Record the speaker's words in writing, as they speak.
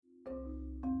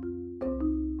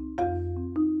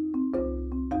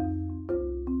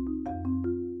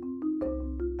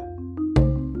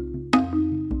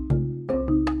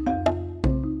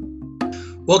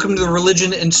Welcome to the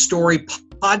Religion and Story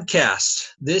podcast.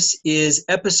 This is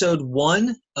episode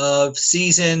 1 of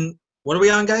season, what are we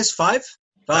on, guys? 5?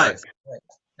 5.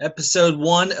 Episode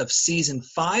 1 of season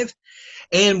 5.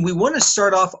 And we want to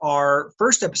start off our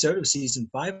first episode of season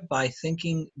 5 by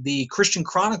thanking the Christian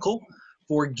Chronicle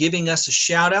for giving us a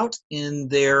shout out in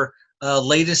their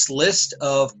latest list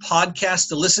of podcasts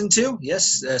to listen to.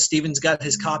 Yes, Stephen's got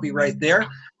his copy right there.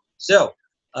 So,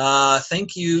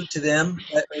 thank you to them.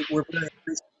 We're very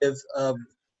appreciative of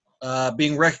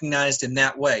being recognized in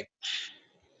that way.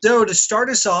 So to start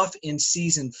us off in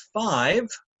season 5,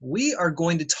 we are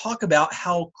going to talk about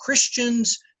how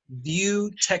Christians view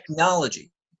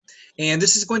technology. And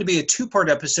this is going to be a 2-part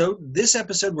episode. This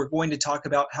episode, we're going to talk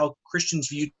about how Christians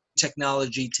view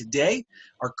technology today,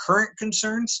 our current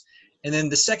concerns. And then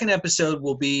the second episode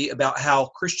will be about how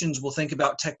Christians will think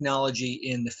about technology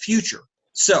in the future.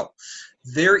 So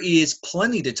there is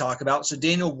plenty to talk about. So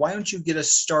Daniel, why don't you get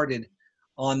us started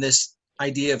on this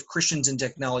idea of Christians and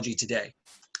technology today?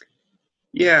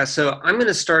 Yeah, so I'm going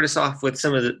to start us off with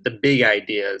some of the big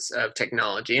ideas of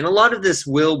technology. And a lot of this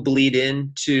will bleed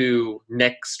into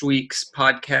next week's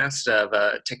podcast of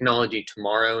Technology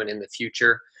Tomorrow and in the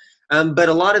Future. But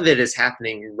a lot of it is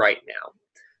happening right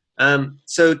now.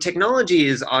 So technology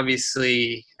is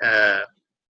obviously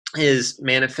is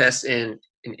manifest in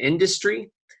industry,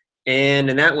 and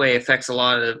in that way affects a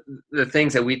lot of the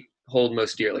things that we hold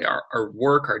most dearly, our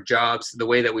work, our jobs, the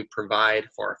way that we provide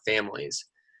for our families.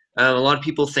 A lot of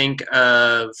people think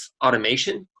of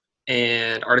automation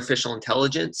and artificial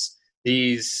intelligence.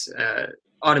 These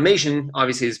automation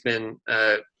obviously has been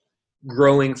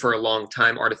growing for a long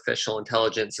time. Artificial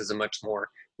intelligence is a much more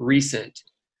recent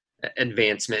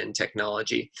advancement in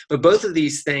technology. But both of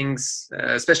these things,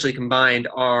 especially combined,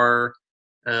 are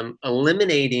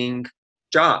eliminating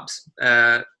jobs.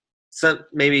 Some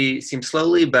maybe seem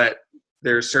slowly, but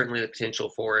there's certainly the potential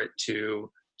for it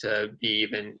to be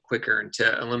even quicker and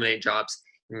to eliminate jobs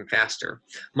even faster.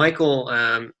 Michael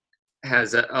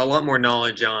has a lot more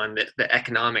knowledge on the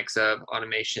economics of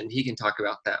automation. He can talk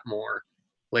about that more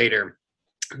later.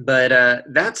 But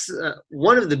that's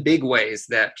one of the big ways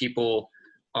that people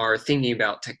are thinking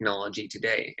about technology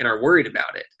today and are worried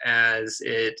about it, as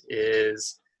it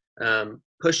is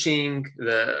pushing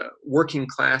the working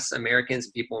class Americans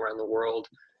and people around the world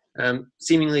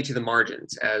seemingly to the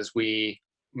margins as we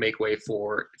make way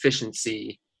for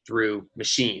efficiency through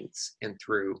machines and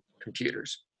through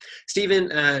computers.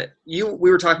 Stephen, we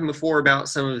were talking before about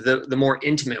some of the more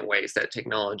intimate ways that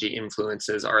technology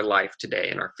influences our life today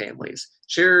and our families.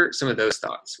 Share some of those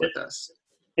thoughts with us.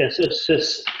 Yes,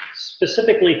 it's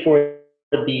specifically for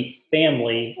the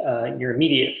family, your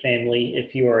immediate family.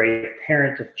 If you are a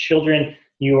parent of children,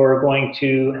 you are going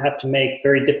to have to make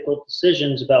very difficult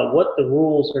decisions about what the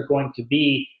rules are going to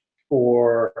be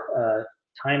for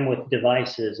time with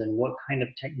devices and what kind of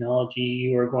technology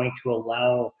you are going to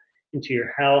allow into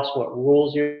your house, what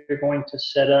rules you're going to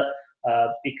set up,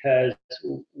 because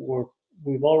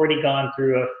we've already gone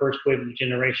through a first wave of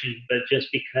generation, but just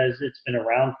because it's been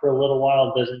around for a little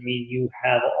while doesn't mean you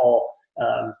have all.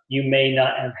 You may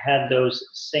not have had those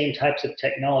same types of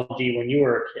technology when you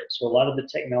were a kid. So a lot of the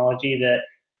technology that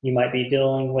you might be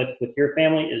dealing with your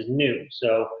family is new.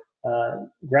 So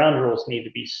ground rules need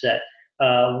to be set.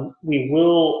 We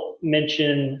will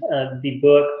mention the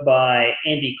book by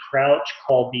Andy Crouch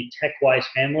called The Tech-Wise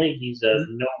Family. He's of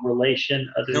no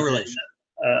relation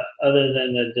other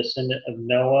than a descendant of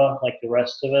Noah, like the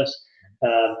rest of us.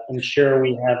 I'm sure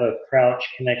we have a Crouch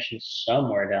connection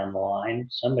somewhere down the line.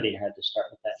 Somebody had to start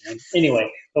with that name.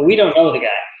 Anyway, but we don't know the guy.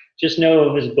 Just know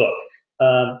of his book.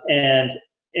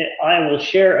 I will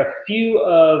share a few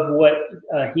of what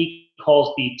he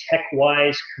calls the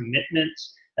tech-wise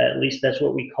commitments. At least that's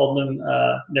what we called them.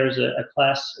 There was a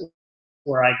class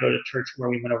where I go to church where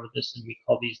we went over this, and we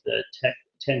call these the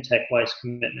 10 tech-wise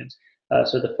commitments.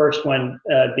 So the first one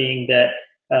being that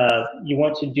you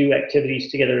want to do activities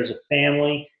together as a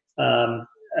family.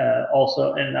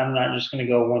 Also, and I'm not just going to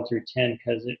go 1 through 10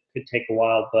 because it could take a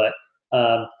while, but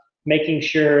making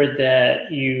sure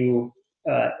that you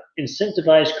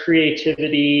incentivize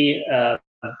creativity,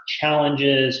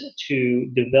 challenges to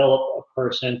develop a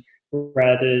person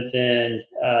rather than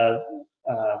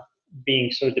being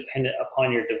so dependent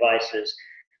upon your devices.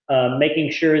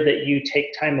 Making sure that you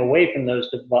take time away from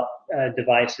those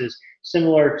devices,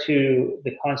 similar to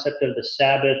the concept of the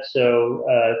Sabbath. So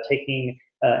taking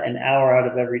an hour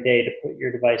out of every day to put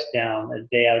your device down, a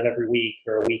day out of every week,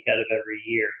 or a week out of every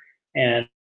year. And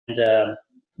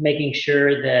making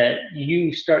sure that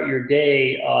you start your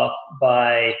day off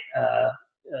by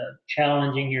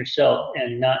challenging yourself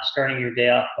and not starting your day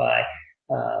off by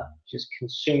just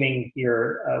consuming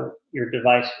your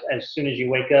device as soon as you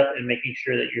wake up and making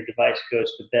sure that your device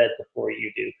goes to bed before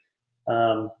you do.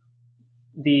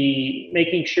 The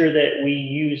making sure that we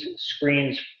use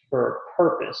screens for a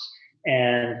purpose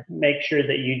and make sure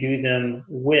that you do them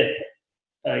with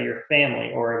your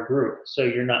family or a group, so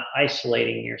you're not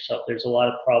isolating yourself. There's a lot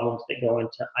of problems that go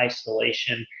into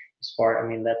isolation.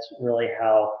 That's really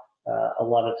how a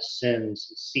lot of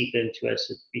sins seep into us.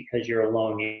 It's because you're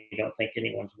alone. You don't think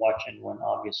anyone's watching, when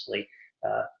obviously,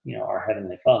 our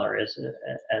Heavenly Father is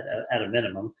at a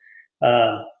minimum.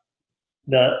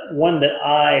 The one that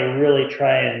I really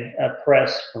try and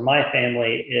press for my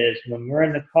family is when we're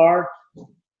in the car,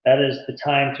 that is the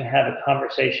time to have a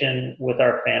conversation with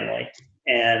our family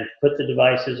and put the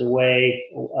devices away,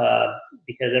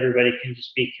 because everybody can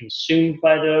just be consumed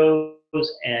by those,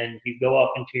 and you go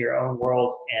off into your own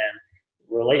world, and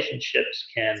relationships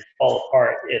can fall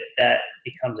apart if that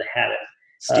becomes a habit.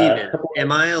 Stephen,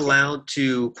 am I allowed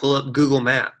to pull up Google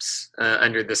Maps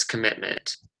under this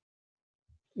commitment?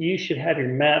 You should have your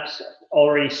maps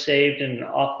already saved in an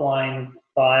offline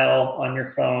file on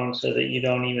your phone so that you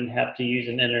don't even have to use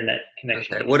an internet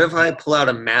connection. Okay. What if I pull out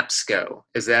a MapsGo?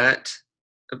 Is that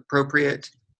appropriate?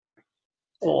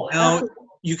 Well, Now,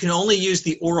 you can only use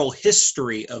the oral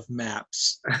history of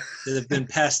maps that have been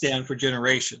passed down for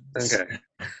generations. Okay.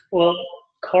 Well,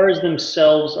 cars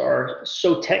themselves are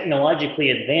so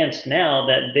technologically advanced now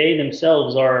that they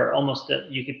themselves are almost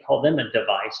you could call them a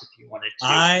device if you wanted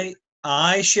to.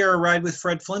 I share a ride with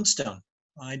Fred Flintstone.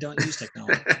 I don't use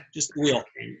technology, just the wheel.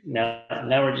 Now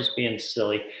we're just being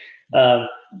silly. A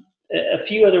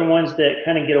few other ones that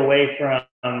kind of get away from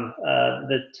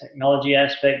the technology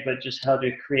aspect, but just how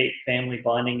to create family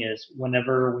bonding is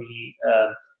whenever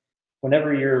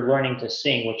you're learning to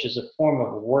sing, which is a form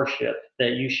of worship,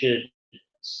 that you should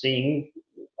sing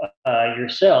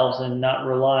yourselves and not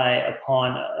rely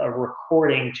upon a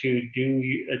recording to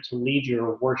lead you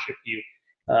or worship you.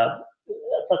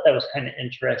 I thought that was kind of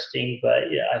interesting, but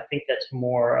yeah, I think that's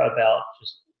more about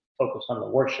just focus on the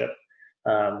worship,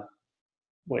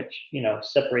 which,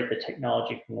 separate the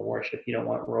technology from the worship. You don't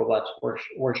want robots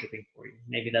worshiping for you.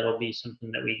 Maybe that'll be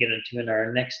something that we get into in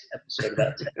our next episode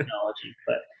about technology.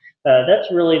 But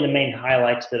that's really the main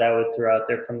highlights that I would throw out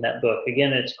there from that book.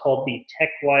 Again, it's called The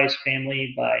Tech-Wise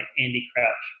Family by Andy Crouch.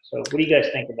 So what do you guys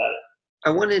think about it? I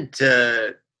wanted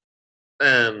to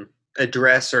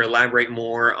address or elaborate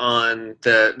more on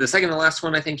the second to last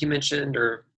one I think you mentioned,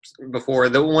 or before,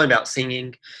 the one about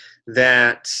singing,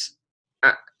 that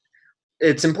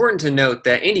it's important to note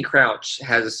that Andy Crouch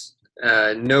has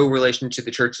no relation to the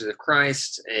Churches of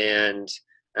Christ, and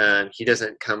he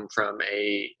doesn't come from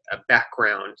a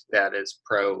background that is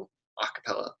pro a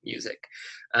cappella music.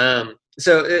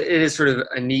 So it is sort of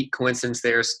a neat coincidence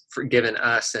there for given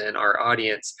us and our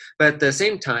audience, but at the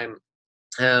same time,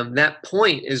 that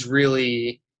point is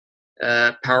really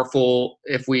powerful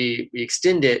if we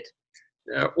extend it,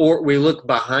 or we look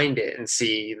behind it and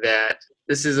see that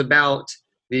this is about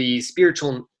the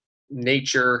spiritual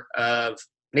nature of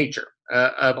nature,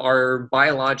 of our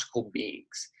biological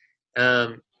beings.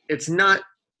 It's not,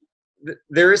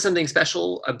 there is something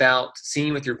special about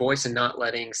singing with your voice and not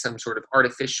letting some sort of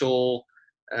artificial,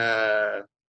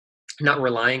 not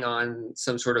relying on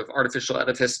some sort of artificial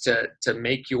edifice to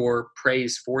make your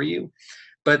praise for you.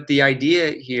 But the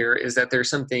idea here is that there's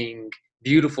something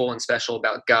beautiful and special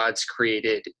about God's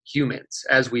created humans,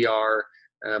 as we are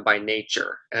by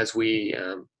nature, as we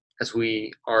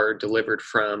are delivered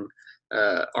from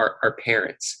our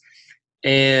parents.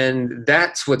 And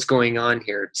that's what's going on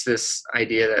here. It's this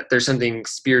idea that there's something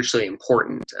spiritually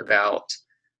important about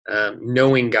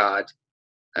knowing God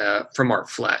from our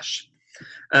flesh.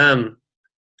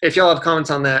 If y'all have comments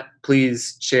on that,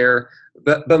 please share.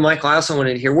 But Michael, I also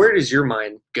wanted to hear, where does your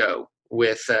mind go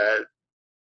with the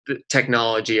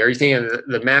technology? Are you thinking of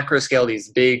the macro scale, these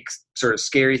big sort of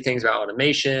scary things about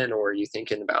automation, or are you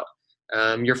thinking about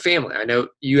your family? I know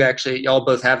y'all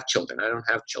both have children. I don't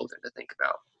have children to think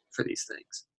about for these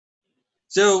things.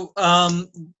 So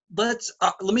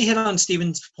let me hit on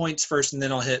Stephen's points first, and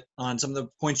then I'll hit on some of the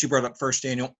points you brought up first,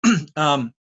 Daniel.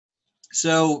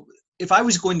 So if I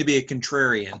was going to be a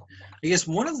contrarian, I guess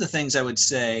one of the things I would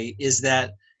say is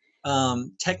that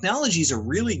technology is a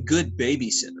really good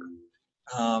babysitter.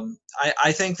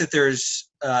 I think that there's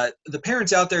the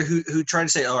parents out there who try to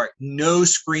say, all right, no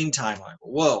screen time. Like,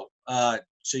 whoa. How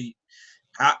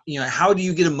do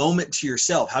you get a moment to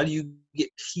yourself? How do you get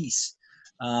peace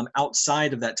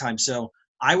outside of that time? So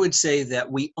I would say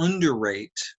that we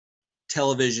underrate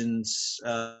televisions,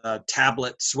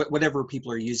 tablets, whatever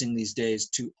people are using these days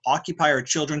to occupy our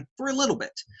children for a little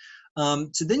bit.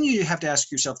 So then you have to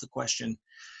ask yourself the question,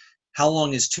 how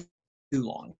long is too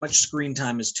long? Much screen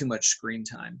time is too much screen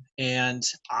time. And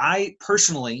I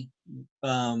personally,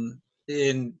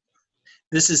 in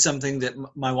this is something that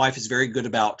my wife is very good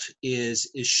about, is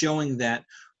showing that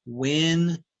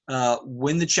when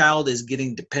the child is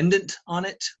getting dependent on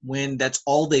it, when that's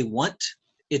all they want,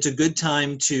 it's a good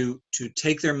time to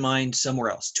take their mind somewhere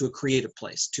else, to a creative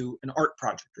place, to an art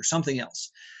project or something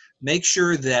else. Make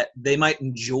sure that they might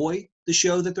enjoy the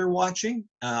show that they're watching.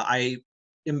 I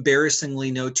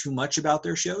embarrassingly know too much about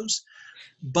their shows,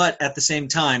 but at the same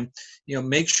time,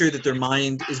 make sure that their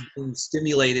mind is being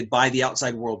stimulated by the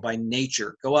outside world, by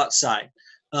nature. Go outside.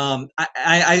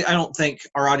 I don't think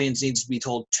our audience needs to be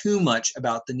told too much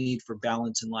about the need for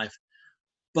balance in life,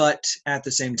 but at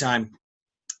the same time,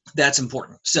 that's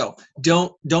important. So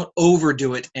don't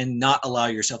overdo it and not allow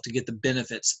yourself to get the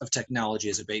benefits of technology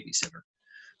as a babysitter.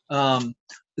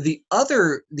 The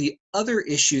other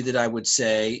issue that I would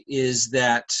say is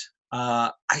that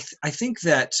I think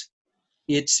that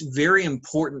it's very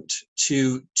important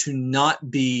to not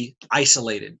be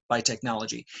isolated by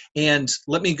technology. And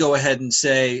let me go ahead and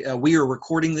say we are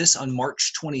recording this on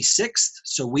March 26th,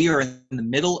 so we are in the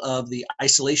middle of the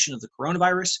isolation of the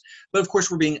coronavirus, but of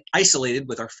course we're being isolated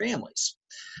with our families.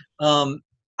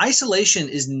 Isolation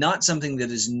is not something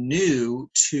that is new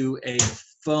to a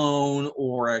phone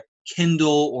or a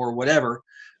Kindle or whatever,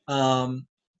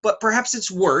 but perhaps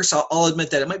it's worse. I'll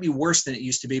admit that it might be worse than it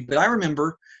used to be, but I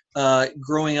remember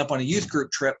growing up on a youth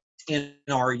group trip, and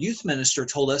our youth minister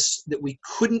told us that we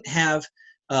couldn't have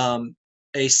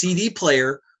a CD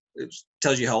player, it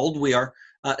tells you how old we are,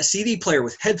 a CD player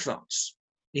with headphones.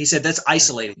 He said that's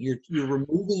isolating. You're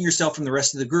removing yourself from the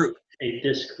rest of the group. A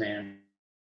Discman.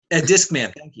 A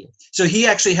Discman, thank you. So he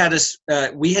actually had us,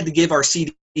 we had to give our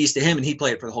CDs to him, and he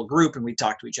played it for the whole group, and we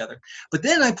talked to each other. But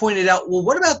then I pointed out, well,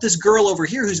 what about this girl over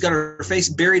here who's got her face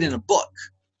buried in a book?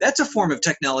 That's a form of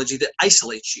technology that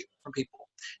isolates you from people.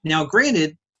 Now,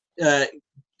 granted,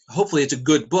 hopefully it's a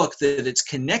good book, that it's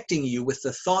connecting you with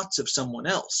the thoughts of someone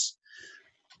else.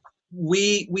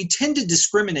 We tend to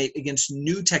discriminate against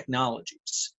new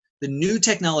technologies. The new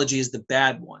technology is the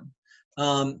bad one.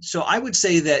 So I would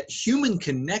say that human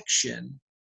connection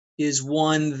is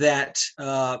one that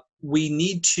we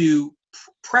need to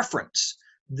preference,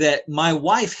 that my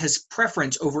wife has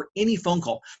preference over any phone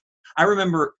call. I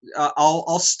remember,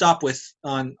 I'll stop with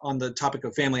on the topic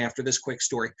of family after this quick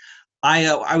story.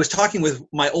 I was talking with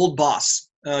my old boss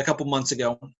a couple months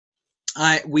ago.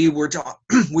 We were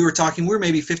talking. We were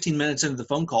maybe 15 minutes into the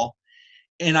phone call,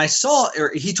 and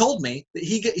he told me that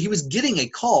he was getting a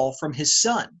call from his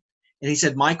son, and he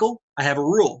said, "Michael, I have a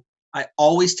rule. I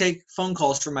always take phone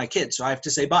calls from my kids, so I have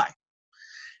to say bye."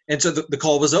 And so the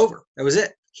call was over. That was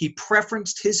it. He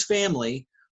preferenced his family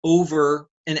over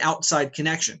an outside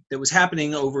connection that was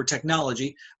happening over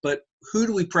technology. But who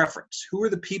do we preference? Who are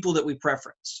the people that we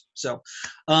preference? So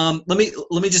let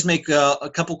me just make a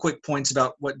couple quick points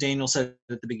about what Daniel said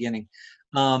at the beginning.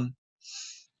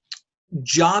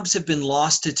 Jobs have been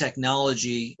lost to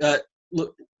technology.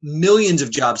 Millions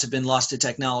of jobs have been lost to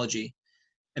technology.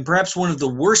 And perhaps one of the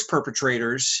worst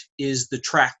perpetrators is the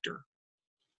tractor.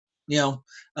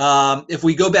 If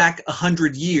we go back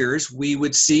 100 years, we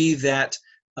would see that,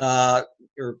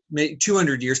 or maybe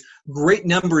 200 years, great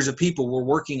numbers of people were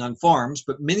working on farms,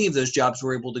 but many of those jobs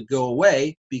were able to go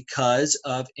away because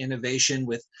of innovation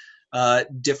with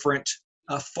different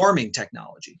farming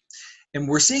technology. And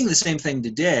we're seeing the same thing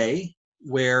today,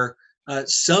 where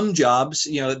some jobs,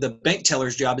 the bank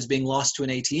teller's job is being lost to an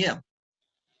ATM.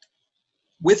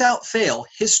 Without fail,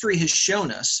 history has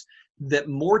shown us that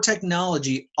more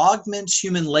technology augments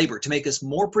human labor to make us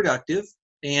more productive,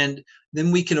 and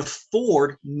then we can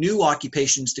afford new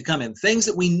occupations to come in, things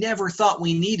that we never thought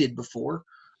we needed before.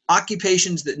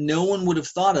 Occupations that no one would have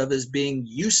thought of as being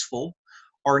useful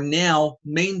are now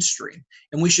mainstream,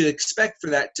 and we should expect for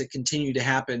that to continue to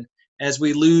happen as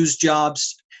we lose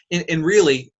jobs, and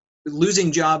really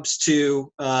losing jobs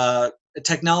to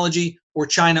technology or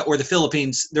China or the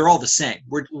Philippines. They're all the same.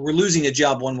 We're losing a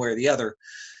job one way or the other.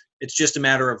 It's just a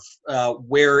matter of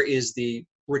where is the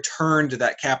return to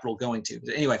that capital going to.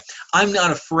 Anyway, I'm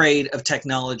not afraid of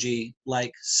technology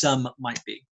like some might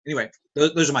be. Anyway,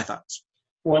 those are my thoughts.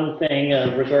 One thing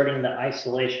regarding the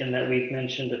isolation that we've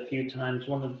mentioned a few times,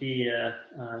 one of the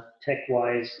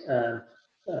tech-wise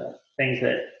things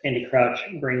that Andy Crouch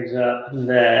brings up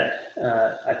that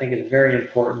I think is very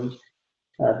important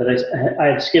that I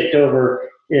had skipped over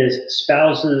is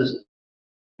spouses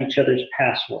each other's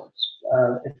passwords.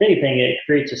 If anything, it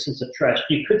creates a sense of trust.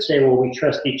 You could say, well, we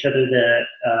trust each other that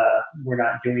we're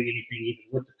not doing anything even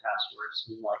with the passwords.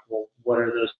 And like, well, what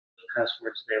are those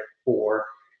passwords there for.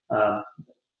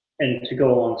 And to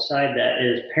go alongside that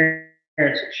is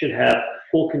parents should have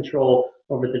full control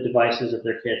over the devices of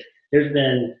their kids. There's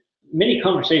been many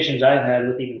conversations I've had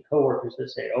with even coworkers that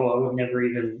say, "Oh, I would never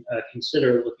even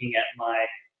consider looking at my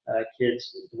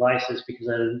kids' devices because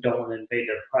I don't want to invade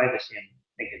their privacy." I'm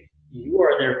thinking, you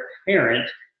are their parent.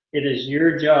 It is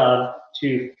your job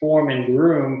to form and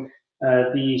groom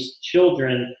these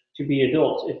children to be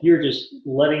adults. If you're just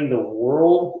letting the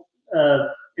world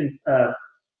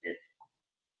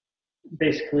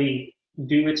basically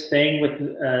do its thing with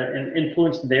and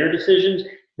influence their decisions,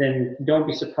 then don't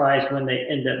be surprised when they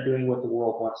end up doing what the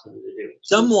world wants them to do.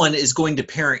 Someone is going to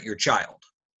parent your child.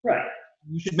 Right.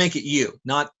 You should make it you,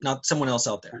 not someone else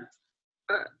out there.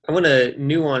 I want to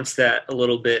nuance that a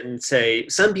little bit and say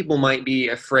some people might be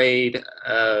afraid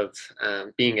of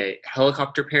being a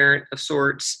helicopter parent of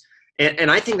sorts.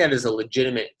 And I think that is a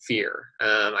legitimate fear.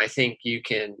 I think you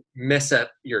can mess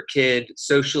up your kid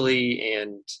socially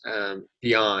and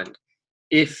beyond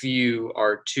if you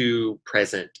are too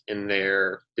present in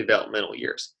their developmental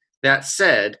years. That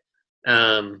said,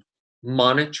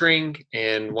 monitoring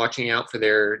and watching out for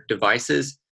their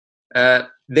devices,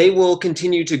 they will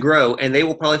continue to grow, and they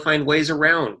will probably find ways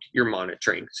around your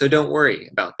monitoring. So don't worry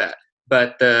about that.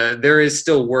 But there is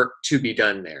still work to be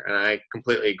done there. And I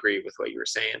completely agree with what you were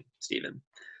saying, Stephen.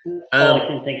 All I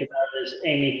can think about is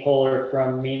Amy Poehler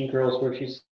from Mean Girls, where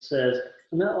she says,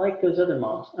 "I'm not like those other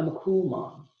moms. I'm a cool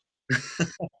mom."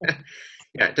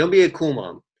 Yeah, don't be a cool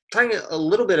mom. Talking a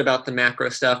little bit about the macro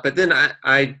stuff, but then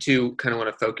I too kind of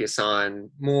want to focus on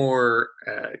more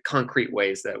concrete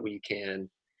ways that we can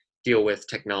deal with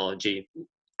technology.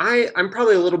 I'm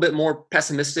probably a little bit more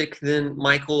pessimistic than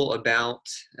Michael about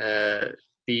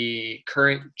the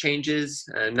current changes.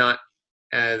 Not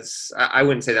as I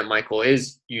wouldn't say that Michael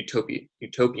is utopian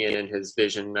in his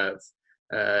vision of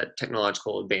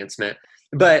technological advancement,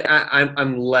 but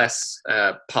I'm less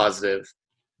positive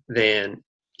than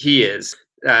he is.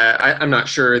 I'm not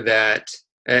sure that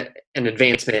an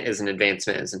advancement is an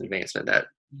advancement is an advancement. That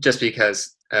just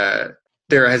because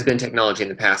there has been technology in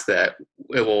the past that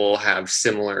it will have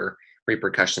similar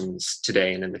repercussions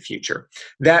today and in the future.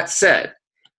 That said,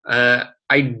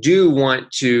 I do want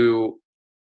to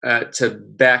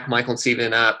back Michael and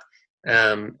Stephen up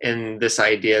in this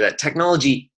idea that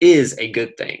technology is a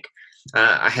good thing.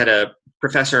 I had a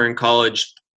professor in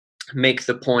college make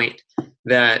the point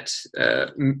that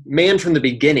man from the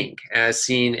beginning, as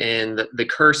seen in the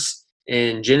curse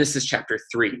in Genesis chapter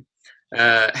 3,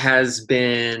 has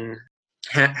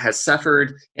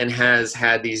suffered and has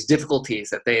had these difficulties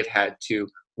that they have had to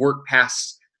work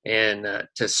past and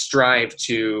to strive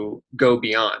to go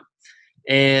beyond.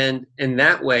 And in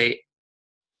that way,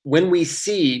 when we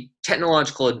see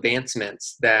technological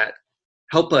advancements that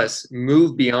help us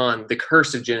move beyond the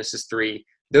curse of Genesis 3,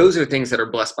 those are things that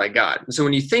are blessed by God. So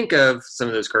when you think of some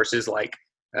of those curses like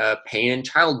pain in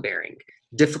childbearing,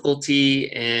 difficulty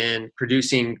in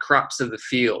producing crops of the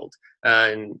field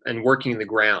and working the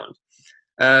ground,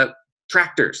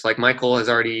 tractors, like Michael has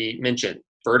already mentioned,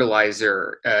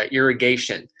 fertilizer,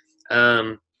 irrigation,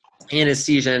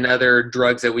 anesthesia and other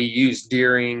drugs that we use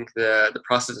during the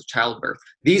process of childbirth.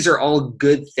 These are all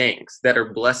good things that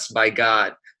are blessed by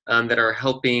God, that are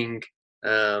helping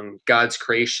God's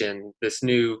creation, this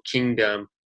new kingdom,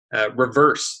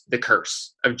 reverse the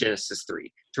curse of Genesis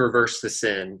 3, to reverse the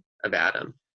sin of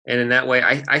Adam. And in that way,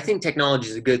 I think technology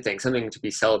is a good thing, something to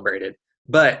be celebrated.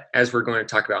 But as we're going to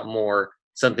talk about more,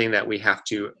 something that we have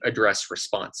to address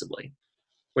responsibly.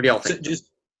 What do y'all think? So just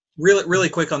really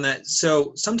quick on that.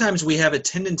 So sometimes we have a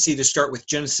tendency to start with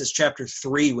Genesis chapter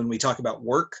 3 when we talk about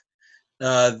work,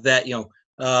 that,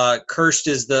 cursed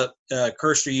is the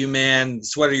cursed are you, man,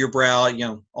 sweat of your brow,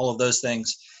 all of those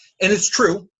things. And it's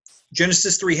true.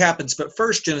 Genesis 3 happens, but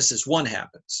first Genesis 1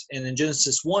 happens. And in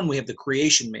Genesis 1, we have the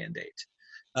creation mandate.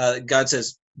 God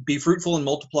says, be fruitful and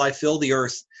multiply, fill the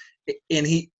earth. And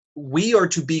we are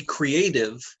to be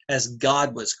creative as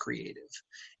God was creative.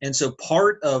 And so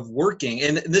part of working,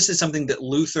 and this is something that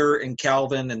Luther and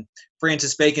Calvin and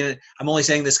Francis Bacon, I'm only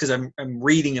saying this because I'm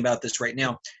reading about this right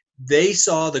now, they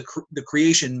saw the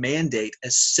creation mandate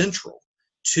as central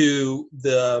to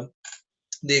the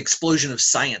explosion of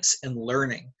science and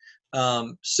learning.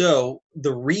 So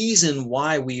the reason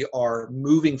why we are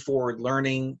moving forward,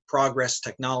 learning, progress,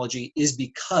 technology, is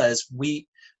because we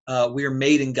are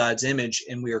made in God's image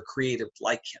and we are creative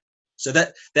like Him. So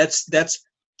that's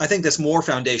I think that's more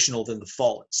foundational than the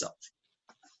fall itself.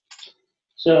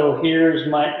 So here's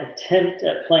my attempt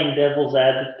at playing devil's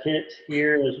advocate.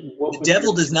 Here is what the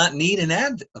devil does not need an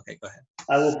advocate. Okay, go ahead.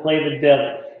 I will play the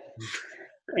devil.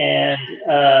 And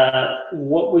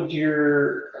what would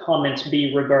your comments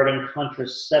be regarding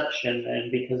contraception?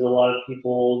 And because a lot of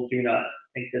people do not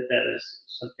think that that is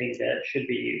something that should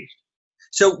be used.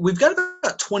 So we've got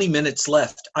about 20 minutes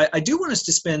left. I do want us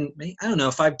to spend, I don't know,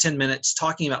 5-10 minutes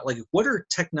talking about like what are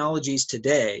technologies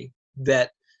today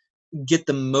that get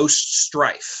the most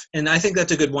strife. And I think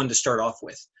that's a good one to start off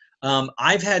with.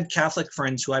 I've had Catholic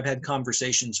friends who I've had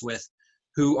conversations with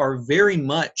who are very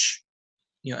much,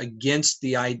 against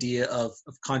the idea of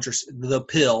the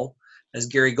pill. As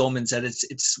Gary Goldman said,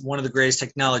 it's one of the greatest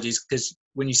technologies, because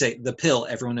when you say the pill,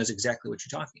 everyone knows exactly what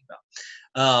you're talking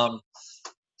about.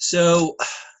 So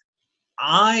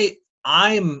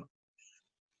I'm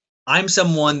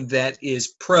someone that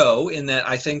is pro, in that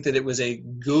I think that it was a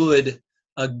good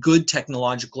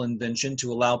technological invention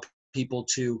to allow people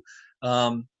to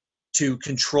have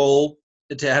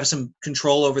some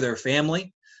control over their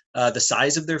family, the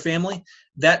size of their family.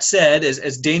 That said,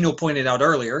 as Daniel pointed out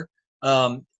earlier,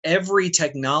 every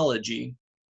technology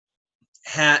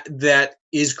that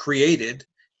is created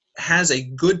has a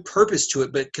good purpose to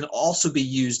it, but can also be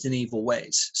used in evil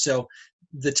ways. So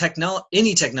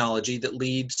any technology that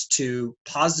leads to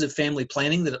positive family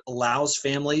planning, that allows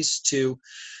families to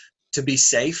be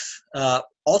safe,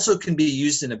 also can be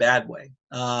used in a bad way.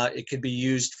 It could be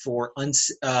used for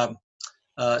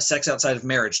sex outside of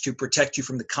marriage, to protect you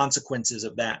from the consequences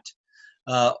of that.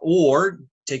 Or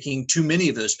taking too many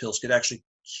of those pills could actually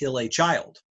kill a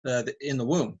child in the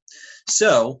womb.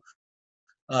 So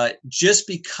just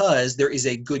because there is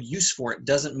a good use for it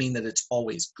doesn't mean that it's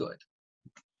always good.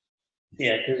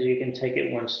 Yeah, because you can take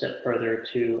it one step further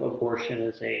to abortion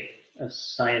as a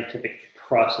scientific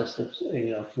process of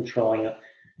controlling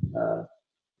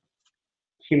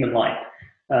human life.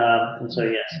 And so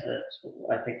yes,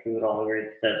 I think we would all agree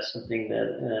that that's something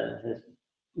that has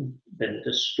been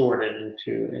distorted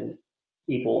into an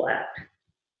evil act.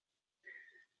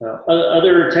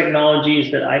 Other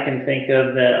technologies that I can think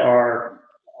of that are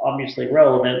obviously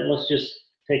relevant, let's just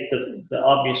take the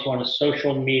obvious one, is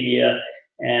social media,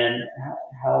 and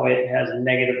how it has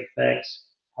negative effects,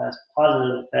 has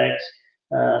positive effects.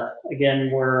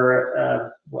 Again,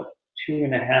 we're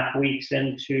 2.5 weeks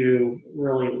into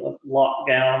really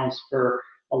lockdowns for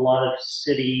a lot of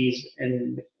cities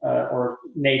and or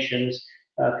nations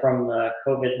from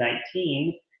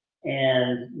COVID-19,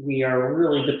 and we are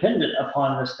really dependent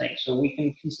upon this thing. So we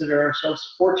can consider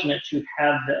ourselves fortunate to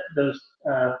have those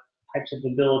types of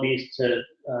abilities to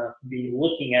be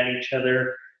looking at each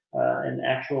other, an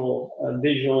actual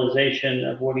visualization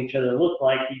of what each other look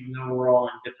like, even though we're all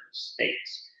in different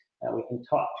states. We can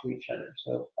talk to each other.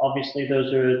 So obviously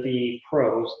those are the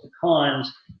pros. The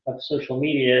cons of social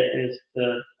media is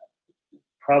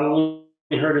probably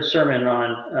heard a sermon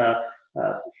on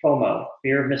FOMO,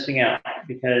 fear of missing out,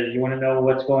 because you want to know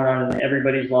what's going on in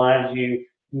everybody's lives. You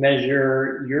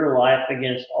measure your life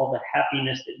against all the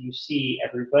happiness that you see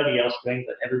everybody else doing,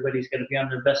 but everybody's going to be on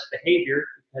their best behavior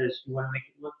because you want to make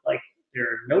it look like there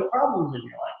are no problems in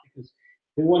your life. Because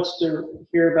who wants to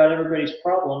hear about everybody's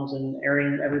problems and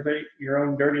airing your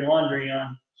own dirty laundry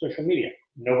on social media?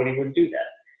 Nobody would do that.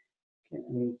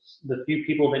 And the few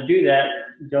people that do that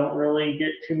don't really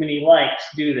get too many likes,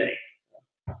 do they?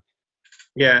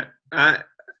 Yeah,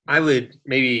 I would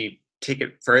maybe take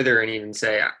it further and even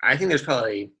say I think there's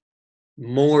probably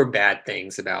more bad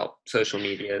things about social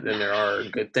media than there are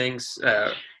good things.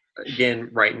 Again,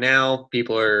 right now,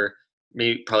 people are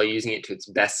probably using it to its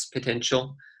best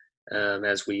potential,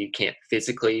 as we can't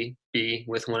physically be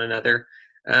with one another.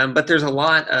 But there's a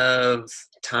lot of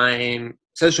time.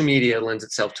 Social media lends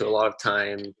itself to a lot of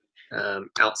time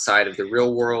outside of the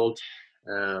real world,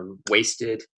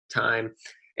 wasted time.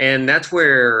 And that's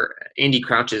where Andy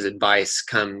Crouch's advice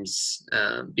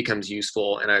becomes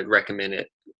useful, and I'd recommend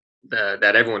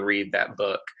that everyone read that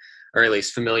book, or at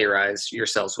least familiarize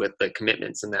yourselves with the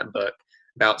commitments in that book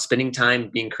about spending time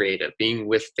being creative, being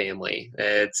with family.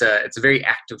 It's a very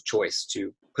active choice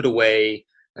to put away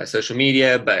social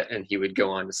media, and he would go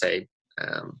on to say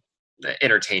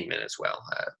entertainment as well,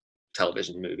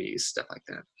 television, movies, stuff like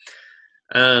that.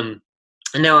 And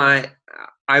now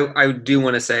I do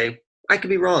want to say I could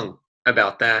be wrong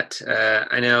about that.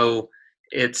 I know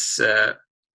it's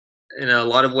in a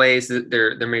lot of ways that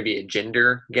there may be a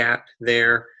gender gap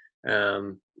there.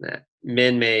 That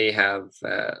men may have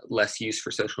less use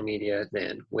for social media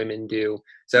than women do.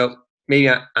 So maybe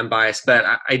I'm biased, but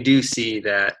I do see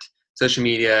that social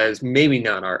media is maybe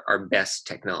not our best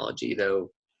technology,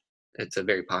 though it's a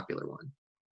very popular one.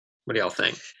 What do y'all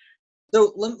think?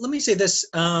 So let me say this.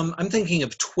 I'm thinking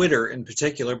of Twitter in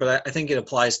particular, but I think it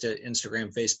applies to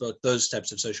Instagram, Facebook, those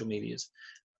types of social medias.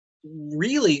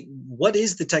 really, what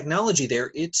is the technology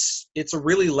there? It's a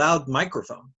really loud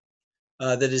microphone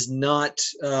that is not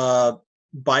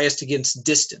biased against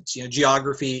distance.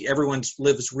 Geography. Everyone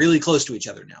lives really close to each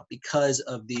other now because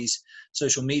of these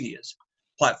social medias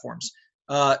platforms.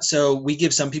 So we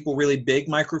give some people really big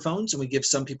microphones, and we give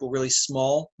some people really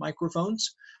small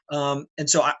microphones. And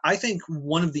so I think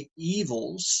one of the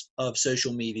evils of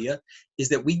social media is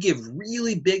that we give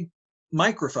really big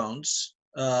microphones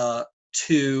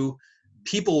to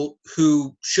people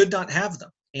who should not have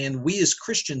them. And we as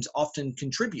Christians often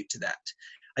contribute to that.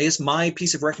 I guess my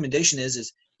piece of recommendation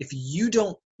is if you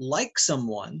don't like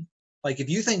someone, like if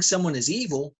you think someone is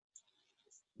evil,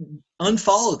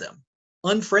 unfollow them,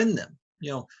 unfriend them,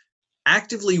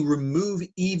 actively remove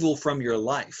evil from your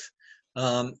life.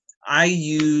 I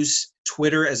use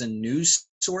Twitter as a news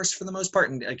source for the most part,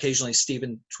 and occasionally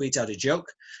Stephen tweets out a joke,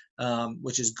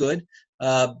 which is good.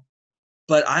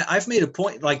 But I've made a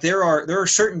point, like there are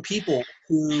certain people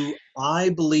who I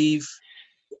believe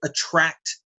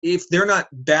attract, if they're not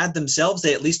bad themselves,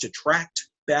 they at least attract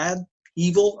bad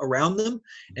evil around them.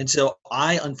 And so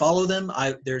I unfollow them.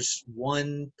 There's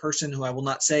one person who I will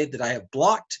not say that I have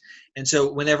blocked. And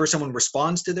so whenever someone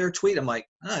responds to their tweet, I'm like,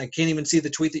 I can't even see the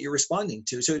tweet that you're responding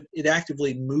to. So it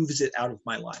actively moves it out of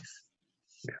my life.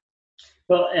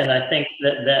 Well, and I think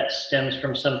that stems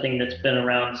from something that's been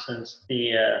around since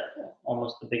the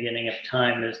almost the beginning of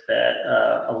time, is that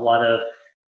a lot of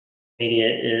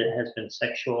media has been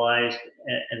sexualized,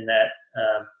 and that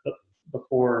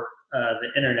before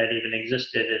the internet even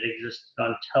existed, it existed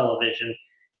on television.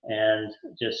 And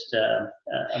just,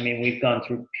 we've gone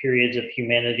through periods of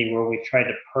humanity where we've tried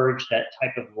to purge that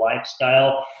type of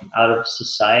lifestyle out of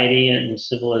society and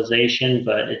civilization,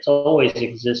 but it's always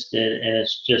existed, and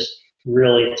it's just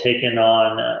really taken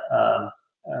on,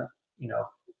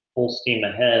 full steam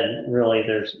ahead. Really,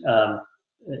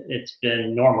 it's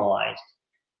been normalized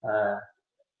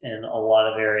in a lot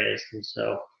of areas. And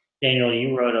so, Daniel,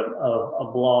 you wrote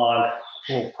a blog,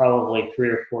 probably 3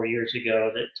 or 4 years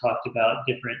ago, that talked about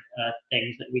different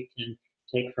things that we can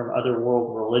take from other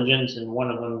world religions. And one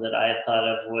of them that I had thought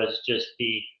of was just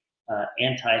the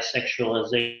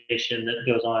anti-sexualization that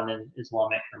goes on in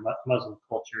Islamic or Muslim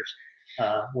cultures,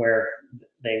 where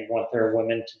they want their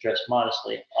women to dress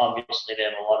modestly. Obviously, they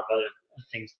have a lot of other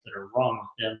things that are wrong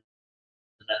with them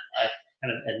that I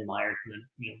kind of admired.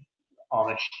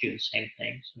 Amish do the same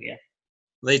thing. So yeah.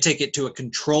 They take it to a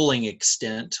controlling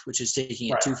extent, which is taking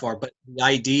it too far. But the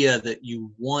idea that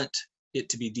you want it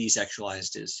to be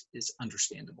desexualized is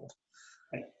understandable.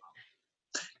 Right.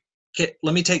 Okay,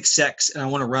 let me take sex, and I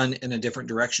want to run in a different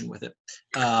direction with it.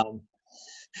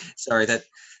 Sorry,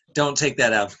 don't take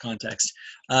that out of context.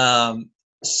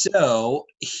 So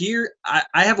here, I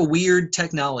have a weird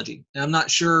technology, and I'm not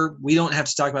sure, we don't have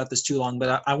to talk about this too long,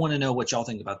 but I want to know what y'all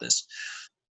think about this.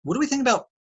 What do we think about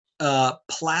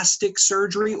plastic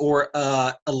surgery or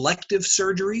elective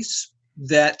surgeries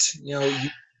that you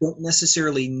don't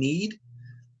necessarily need?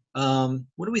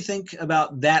 What do we think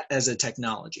about that as a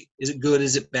technology? Is it good?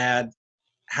 Is it bad?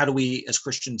 How do we as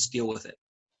Christians deal with it?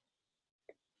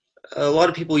 A lot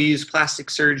of people use plastic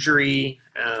surgery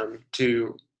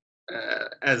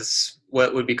as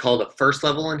what would be called a first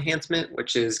level enhancement,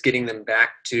 which is getting them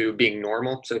back to being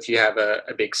normal. So if you have a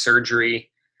big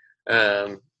surgery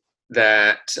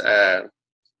that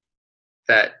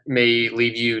may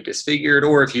leave you disfigured,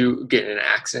 or if you get in an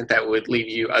accident that would leave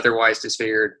you otherwise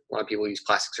disfigured, a lot of people use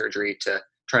plastic surgery to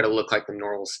try to look like their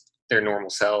normal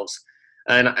selves.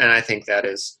 And I think that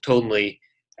is totally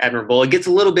admirable. It gets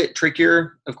a little bit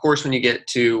trickier, of course, when you get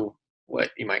to what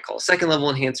you might call second level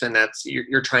enhancement. That's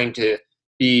you're trying to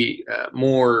be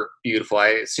more beautiful. I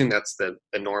assume that's the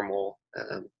normal.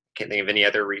 Can't think of any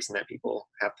other reason that people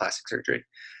have plastic surgery.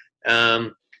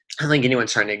 I don't think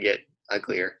anyone's trying to get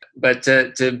uglier, but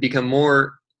to become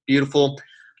more beautiful,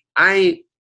 I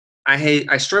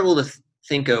struggle to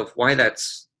think of why that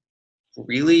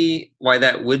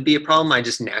would be a problem. I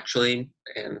just naturally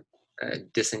am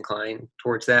disinclined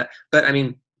towards that. But I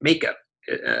mean, makeup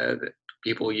that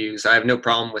people use, I have no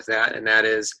problem with that, and that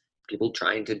is people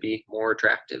trying to be more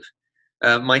attractive.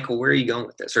 Michael, where are you going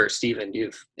with this? Or Stephen, do you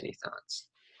have any thoughts?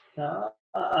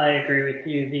 I agree with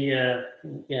you.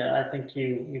 I think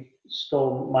you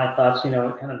stole my thoughts. It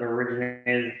kind of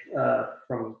originated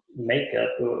from makeup.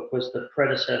 It was the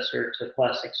predecessor to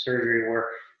plastic surgery, where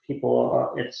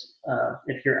people,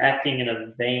 if you're acting in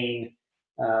a vain,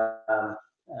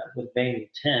 with vain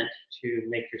intent to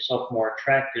make yourself more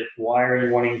attractive, why are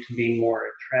you wanting to be more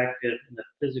attractive in the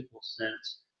physical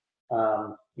sense?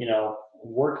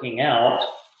 Working out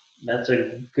that's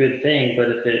a good thing.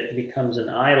 But if it becomes an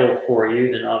idol for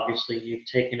you, then obviously you've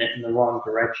taken it in the wrong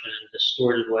direction and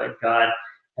distorted what God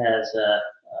has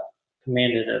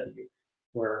commanded of you.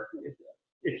 Where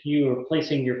if you are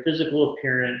placing your physical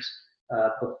appearance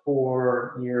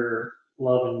before your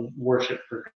love and worship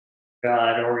for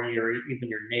God or even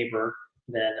your neighbor,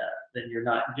 then you're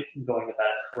not going about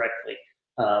it correctly.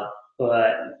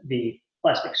 But the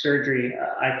plastic surgery,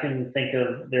 I can think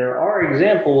of, there are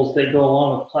examples that go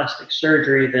along with plastic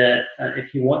surgery that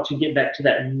if you want to get back to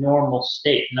that normal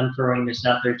state, and I'm throwing this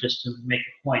out there just to make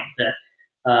a point that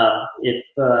if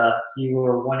you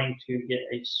are wanting to get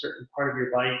a certain part of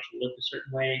your body to look a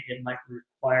certain way, it might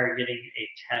require getting a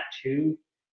tattoo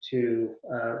to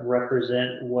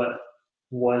represent what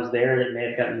was there that may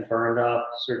have gotten burned off,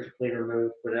 surgically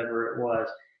removed, whatever it was.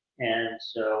 And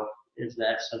so is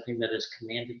that something that is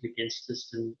commanded against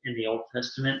us in the Old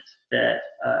Testament, that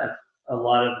a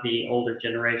lot of the older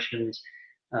generations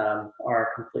are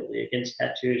completely against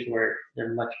tattoos, where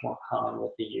they're much more common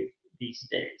with the youth these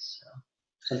days? So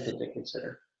something to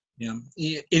consider. Yeah.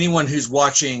 Anyone who's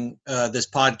watching this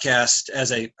podcast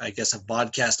as I guess a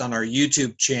podcast on our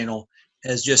YouTube channel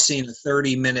has just seen a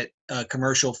 30-minute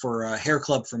commercial for a hair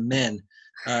club for men.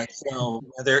 So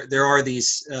there are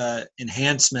these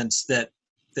enhancements that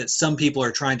some people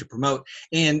are trying to promote,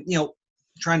 and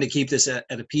trying to keep this at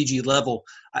a PG level.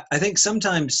 I think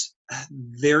sometimes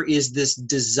there is this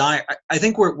desire. I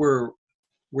think where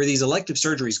these elective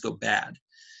surgeries go bad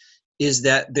is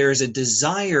that there's a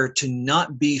desire to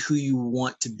not be who you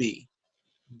want to be.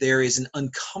 There is an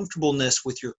uncomfortableness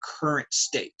with your current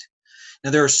state.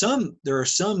 Now there are some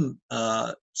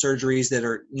surgeries that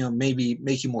are maybe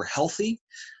make you more healthy,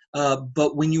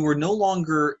 but when you were no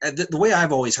longer, the way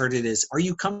I've always heard it is, are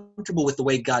you comfortable with the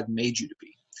way God made you to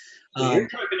be? So you're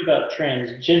talking about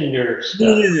transgender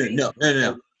stuff.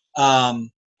 No.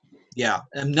 Yeah,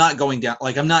 I'm not going down.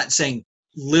 Like, I'm not saying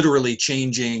literally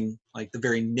changing like the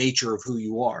very nature of who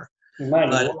you are. You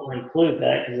might as well include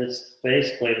that because it's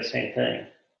basically the same thing.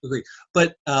 Agree.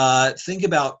 But think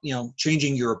about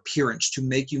changing your appearance to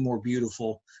make you more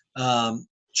beautiful,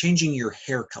 changing your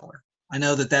hair color. I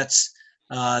know that's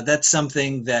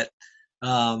something that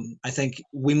I think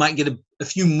we might get a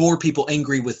few more people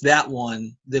angry with that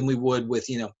one than we would with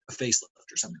a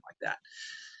facelift or something like that.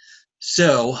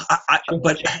 So,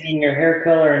 but changing your hair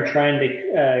color and trying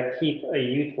to keep a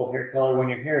youthful hair color when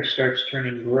your hair starts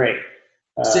turning gray.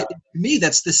 To me,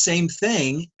 that's the same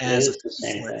thing as it is the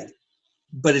same thing,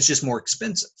 but it's just more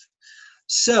expensive.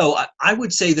 So I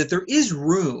would say that there is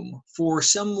room for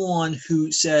someone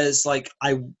who says, like,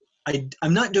 I'm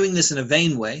not doing this in a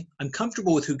vain way. I'm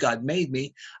comfortable with who God made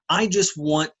me. I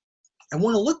want to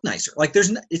look nicer. Like,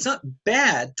 it's not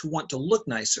bad to want to look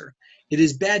nicer. It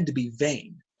is bad to be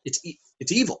vain. It's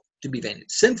evil to be vain.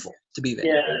 It's sinful to be vain.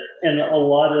 Yeah, and a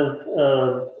lot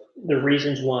of the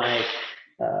reasons why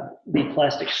the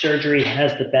plastic surgery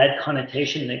has the bad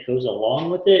connotation that goes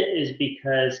along with it is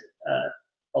because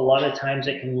a lot of times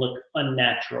it can look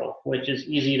unnatural, which is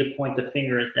easy to point the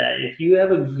finger at that. If you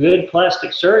have a good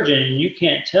plastic surgeon and you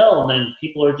can't tell, then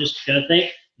people are just going to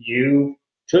think you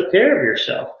took care of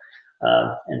yourself.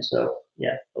 And so,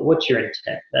 yeah, but what's your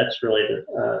intent? That's really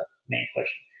the main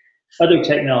question. Other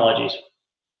technologies.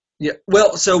 Yeah,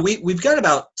 well, so we've got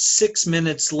about 6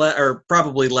 minutes or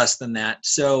probably less than that.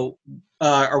 So,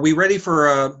 are we ready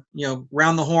for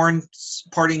round the horn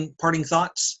parting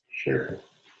thoughts? Sure.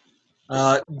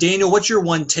 Daniel, what's your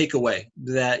one takeaway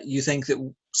that you think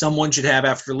that someone should have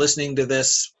after listening to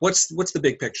this? What's the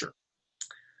big picture?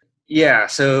 Yeah,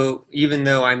 so even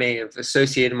though I may have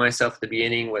associated myself at the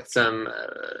beginning with some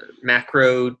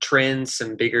macro trends,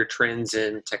 some bigger trends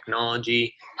in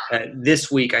technology, this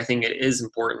week I think it is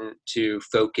important to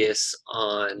focus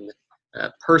on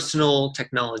personal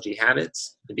technology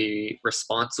habits, to be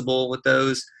responsible with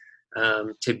those,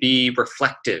 to be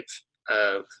reflective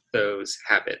of those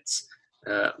habits.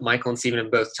 Michael and Stephen have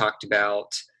both talked about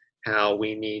how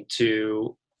we need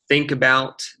to think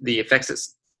about the effects that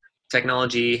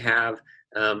technology have.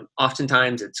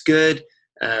 Oftentimes it's good,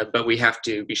 but we have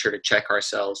to be sure to check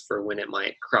ourselves for when it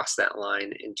might cross that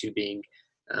line into being,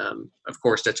 of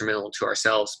course, detrimental to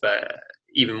ourselves, but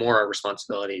even more our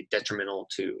responsibility, detrimental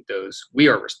to those we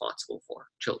are responsible for,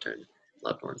 children,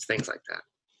 loved ones, things like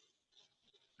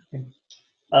that.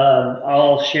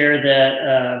 I'll share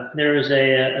that there was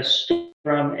a story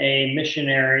from a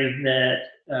missionary that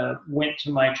went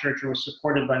to my church or was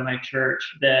supported by my church,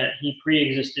 that he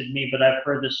pre-existed me, but I've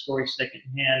heard this story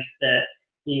secondhand, that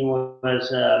he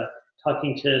was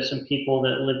talking to some people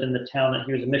that lived in the town that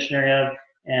he was a missionary of,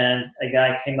 and a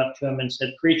guy came up to him and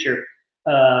said, "Preacher,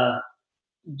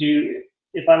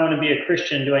 if I want to be a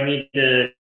Christian, do I need to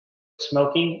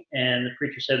smoking? And the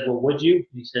preacher said, well, would you? And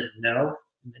he said, no.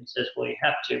 And then he says, well, you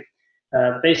have to.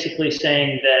 Basically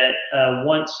saying that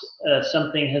once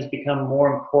something has become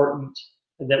more important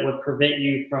that would prevent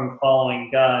you from following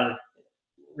God,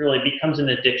 really becomes an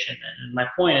addiction. And my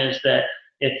point is that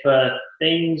if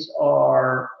things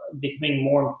are becoming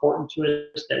more important to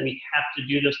us, that we have to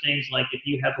do those things, like if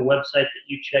you have a website that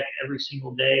you check every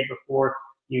single day before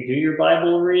you do your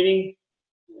Bible reading,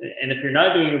 and if you're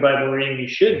not doing your Bible reading, you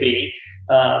should be,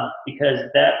 because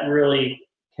that really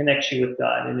connects you with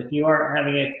God. And if you aren't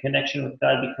having a connection with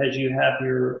God because you have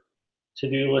your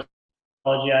to-do list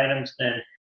technology items, then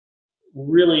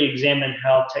really examine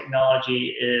how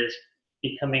technology is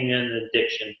becoming an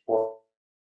addiction for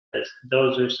us.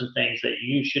 Those are some things that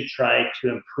you should try to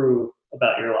improve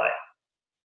about your life.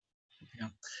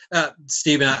 Yeah.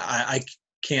 Stephen, I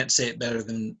can't say it better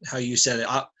than how you said it.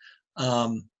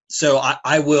 So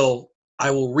I will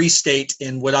restate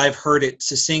in what I've heard it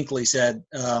succinctly said.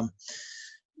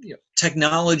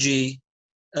 Technology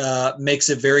makes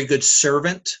a very good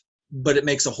servant, but it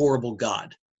makes a horrible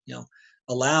God.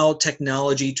 Allow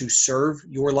technology to serve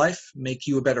your life, make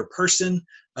you a better person,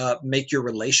 make your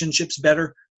relationships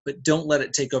better, but don't let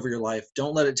it take over your life.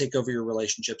 Don't let it take over your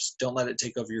relationships. Don't let it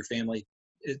take over your family.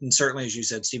 And certainly, as you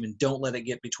said, Stephen, don't let it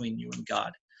get between you and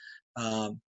God.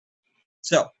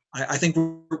 So I think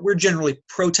we're generally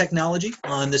pro-technology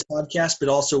on this podcast, but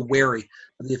also wary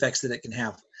of the effects that it can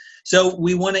have. So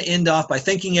we want to end off by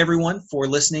thanking everyone for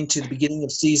listening to the beginning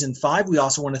of season 5. We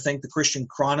also want to thank the Christian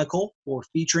Chronicle for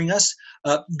featuring us.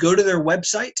 Go to their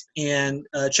website and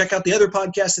check out the other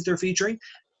podcasts that they're featuring.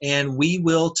 And we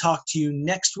will talk to you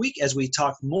next week as we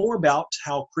talk more about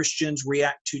how Christians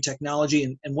react to technology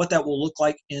and what that will look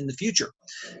like in the future.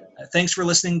 Thanks for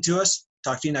listening to us.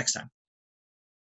 Talk to you next time.